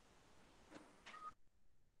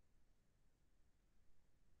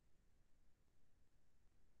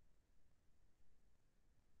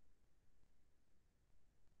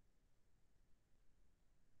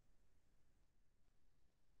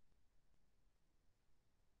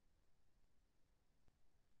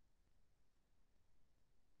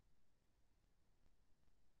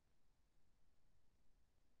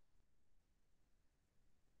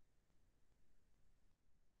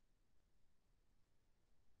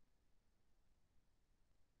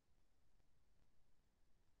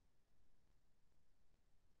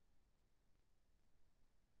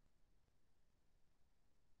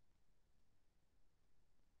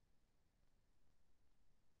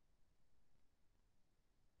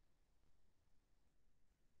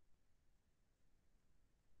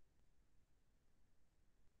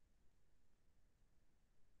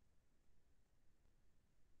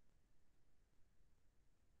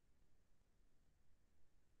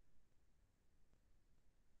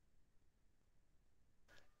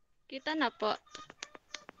 Kita na po.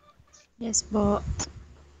 Yes po.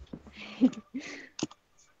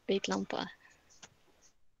 Wait lang po.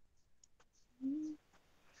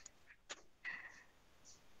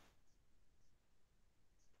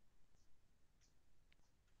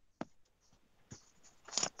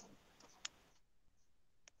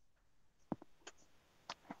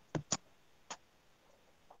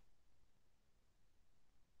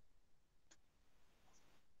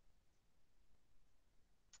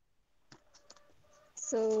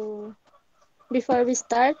 So, before we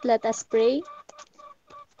start, let us pray.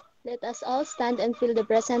 Let us all stand and feel the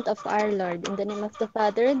presence of our Lord. In the name of the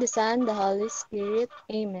Father, the Son, the Holy Spirit.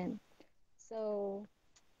 Amen. So,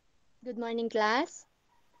 good morning, class.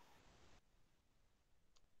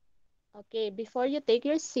 Okay, before you take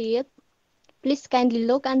your seat, please kindly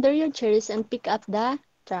look under your chairs and pick up the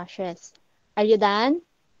trashes. Are you done?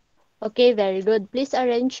 Okay, very good. Please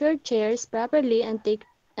arrange your chairs properly and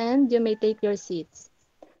you may take your seats.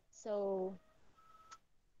 So,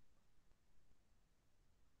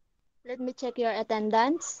 let me check your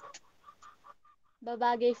attendance.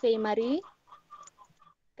 Babagay Faye Marie,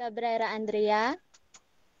 Cabrera Andrea,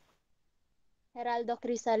 Heraldo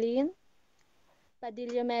Crisalin,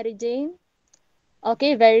 Padilla Mary Jane.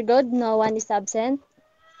 Okay, very good. No one is absent.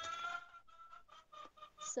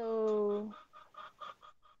 So,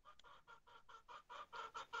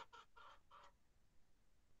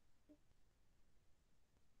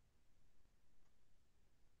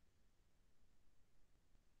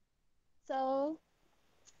 So,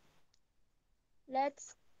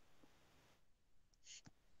 let's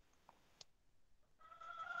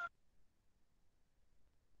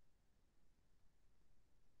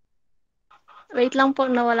wait lang po,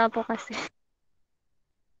 nawala po kasi.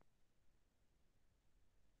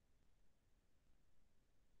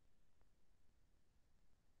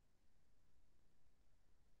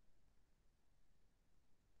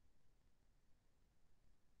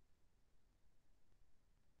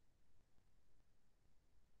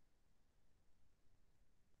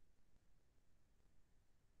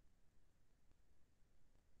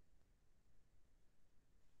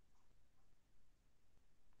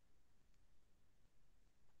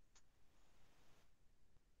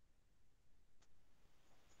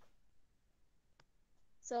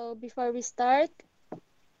 So, before we start,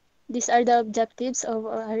 these are the objectives of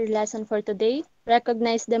our lesson for today.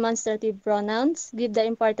 Recognize demonstrative pronouns. Give the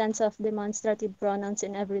importance of demonstrative pronouns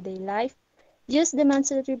in everyday life. Use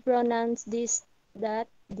demonstrative pronouns this, that,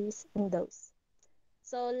 this, and those.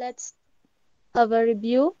 So let's have a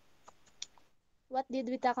review. What did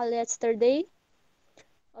we tackle yesterday?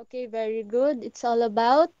 Okay, very good. It's all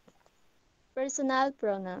about personal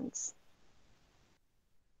pronouns.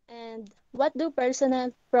 And what do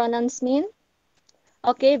personal pronouns mean?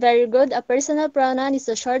 Okay, very good. A personal pronoun is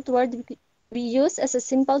a short word we use as a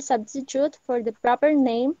simple substitute for the proper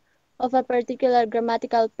name of a particular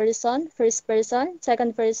grammatical person, first person,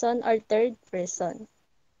 second person, or third person.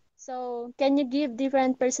 So, can you give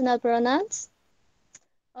different personal pronouns?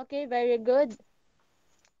 Okay, very good.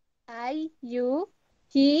 I, you,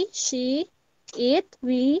 he, she, it,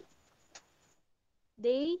 we,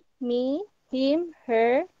 they, me, him,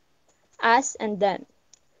 her, us, and them.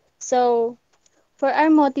 So, for our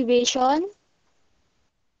motivation,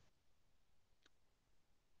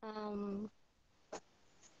 um,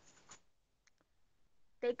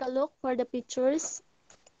 take a look for the pictures.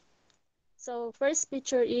 So, first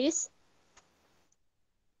picture is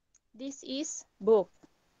this is book.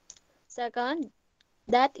 Second,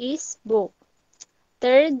 that is book.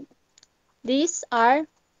 Third, these are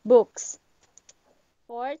books.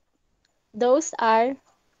 Fourth, those are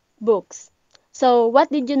books. So, what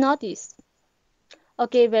did you notice?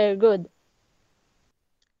 Okay, very good.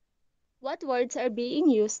 What words are being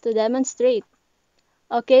used to demonstrate?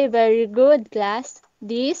 Okay, very good, class.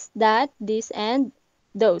 This, that, this, and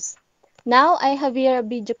those. Now, I have here a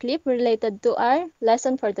video clip related to our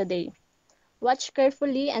lesson for today. Watch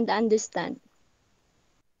carefully and understand.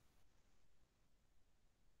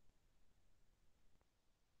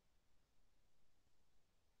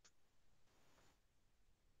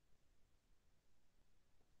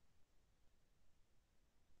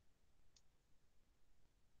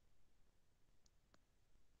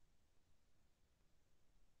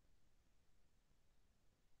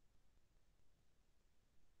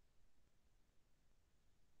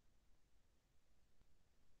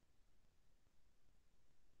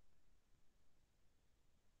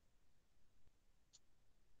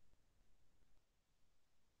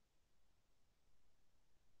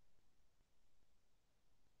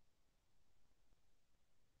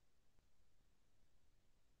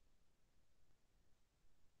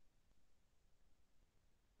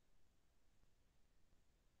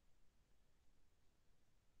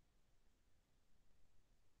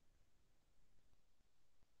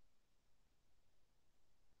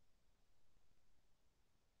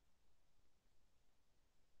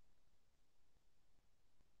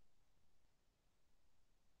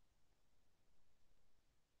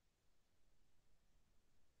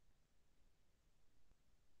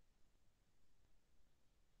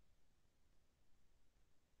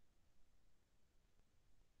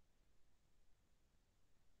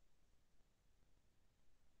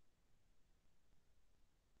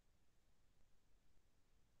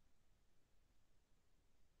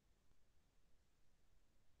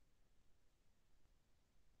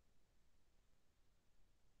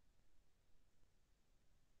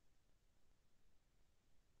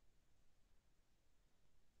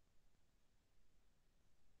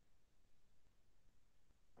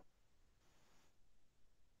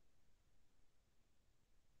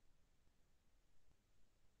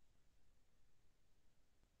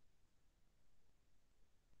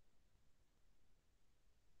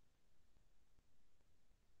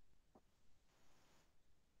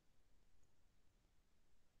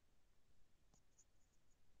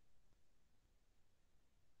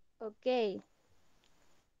 Okay,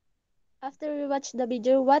 after we watch the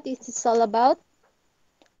video, what is this all about?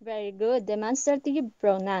 Very good. Demonstrative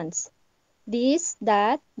pronouns. This,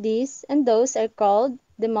 that, this, and those are called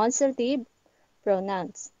demonstrative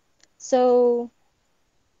pronouns. So,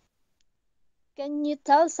 Can you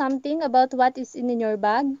tell something about what is in your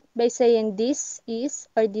bag by saying this is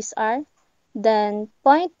or these are? Then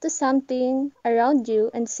point to something around you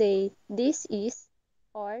and say this is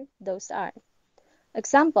or those are.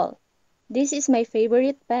 Example, this is my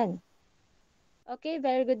favorite pen. Okay,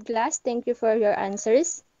 very good class. Thank you for your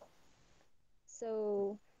answers.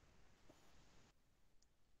 So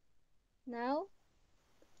now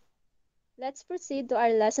let's proceed to our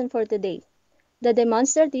lesson for today, the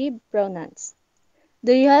demonstrative pronouns.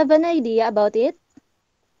 Do you have an idea about it?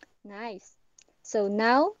 Nice. So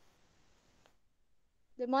now,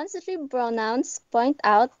 demonstrative pronouns point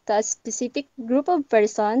out to a specific group of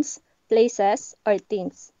persons, places, or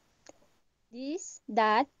things. These,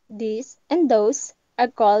 that, these, and those are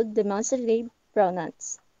called demonstrative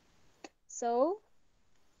pronouns. So,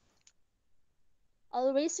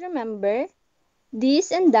 always remember,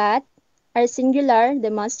 these and that are singular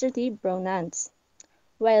demonstrative pronouns,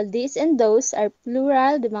 while these and those are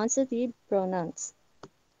plural demonstrative pronouns.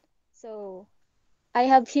 So, I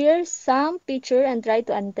have here some picture and try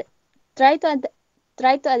to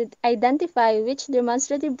ad- identify which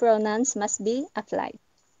demonstrative pronouns must be applied.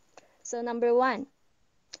 So number 1,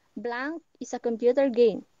 blank is a computer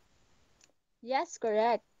game. Yes,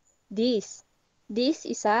 correct. This. This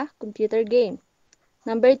is a computer game.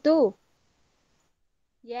 Number 2,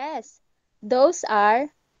 yes. Those are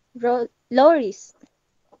lorries.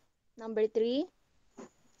 Number 3,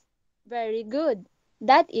 very good.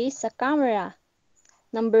 That is a camera.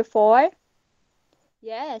 Number 4,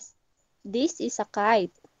 yes. This is a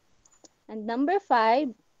kite. And number 5,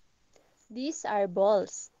 these are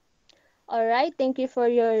balls. All right, thank you for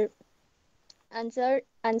your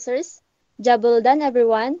answers. Job well done,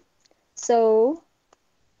 everyone. So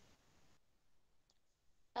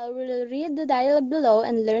I will read the dialogue below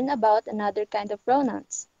and learn about another kind of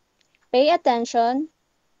pronouns. Pay attention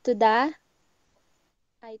to the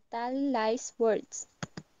italicized words.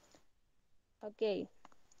 Okay.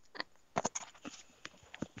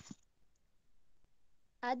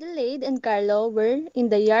 Adelaide and Carlo were in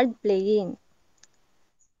the yard playing.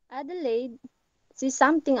 Adelaide sees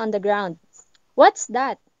something on the ground. What's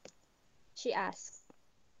that? She asked.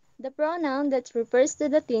 The pronoun that refers to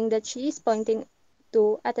the thing that she is pointing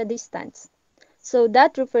to at a distance. So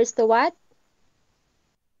that refers to what?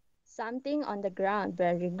 Something on the ground.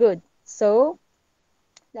 Very good. So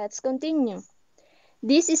let's continue.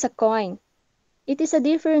 This is a coin. It is a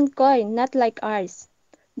different coin, not like ours.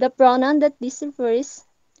 The pronoun that this refers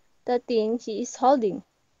the thing he is holding.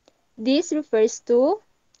 This refers to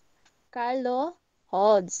Carlo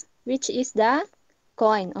holds, which is the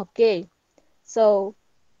coin. Okay. So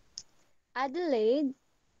Adelaide,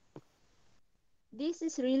 this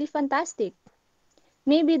is really fantastic.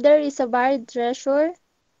 Maybe there is a buried treasure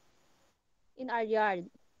in our yard.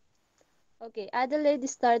 Okay, Adelaide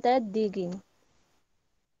started digging.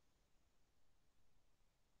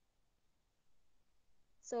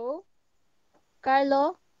 So,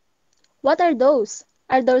 Carlo, what are those?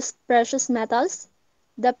 Are those precious metals?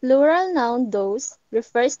 The plural noun those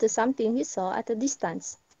refers to something he saw at a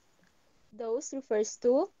distance. Those refers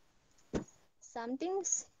to something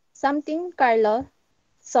something Carlo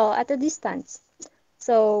saw at a distance.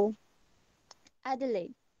 So,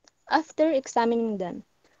 Adelaide, after examining them,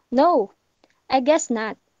 no, I guess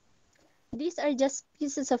not. These are just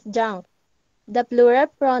pieces of junk. The plural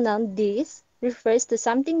pronoun these refers to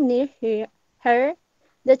something near her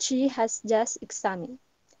that she has just examined.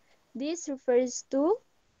 This refers to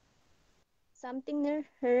something near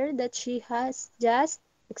her that she has just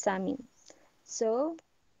examined. So,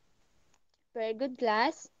 very good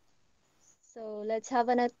class. So, let's have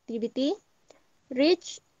an activity.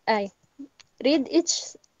 Reach, I read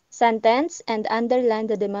each sentence and underline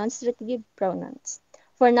the demonstrative pronouns.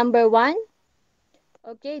 For number 1,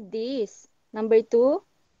 okay, this. Number 2,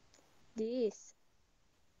 this.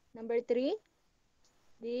 Number 3,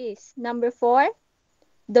 this. Number 4,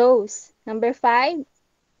 those. Number 5,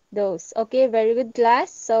 those. Okay, very good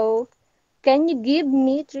class. So, can you give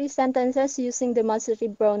me 3 sentences using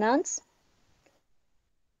demonstrative pronouns?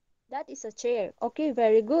 That is a chair. Okay,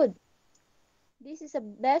 very good. This is the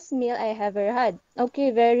best meal I ever had.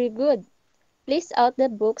 Okay, very good. Place out the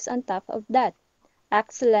books on top of that.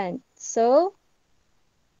 Excellent. So,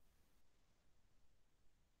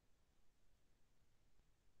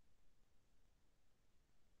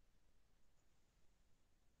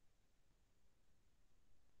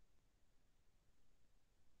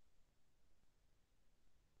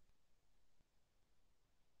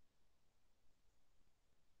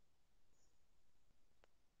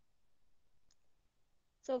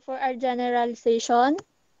 for our generalization,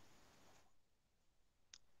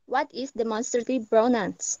 What is demonstrative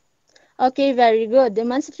pronouns? Okay, very good.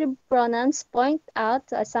 Demonstrative pronouns point out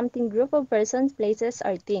to a something group of persons, places,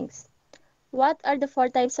 or things. What are the four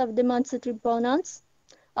types of demonstrative pronouns?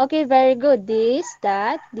 Okay, very good. This,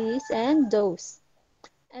 that, these, and those.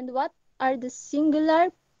 And what are the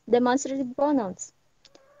singular demonstrative pronouns?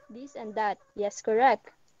 This and that. Yes,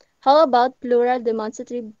 correct. How about plural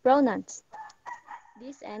demonstrative pronouns?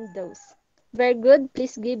 This and those. Very good.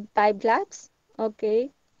 Please give 5 claps.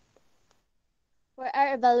 Okay. For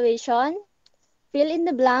our evaluation, fill in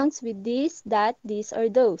the blanks with this, that, these, or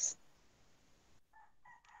those.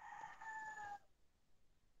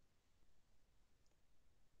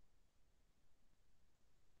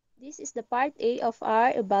 This is the part A of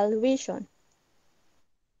our evaluation.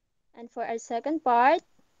 And for our second part,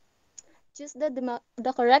 choose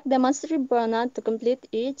the correct demonstrative pronoun to complete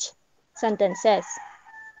each sentences.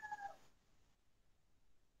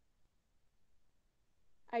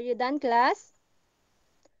 Are you done, class?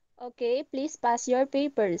 Okay, please pass your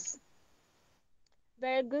papers.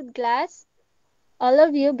 Very good, class. All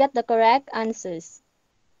of you get the correct answers.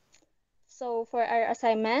 So for our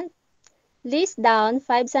assignment, list down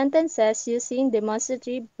 5 sentences using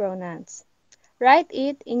demonstrative pronouns. Write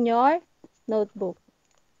it in your notebook.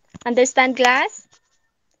 Understand, class?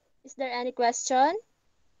 Is there any question?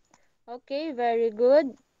 Okay, very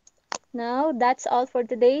good. Now, that's all for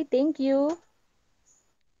today. Thank you.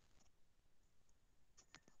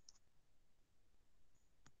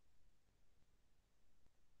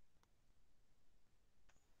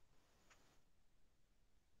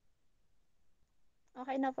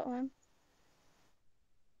 Okay na po, ma'am.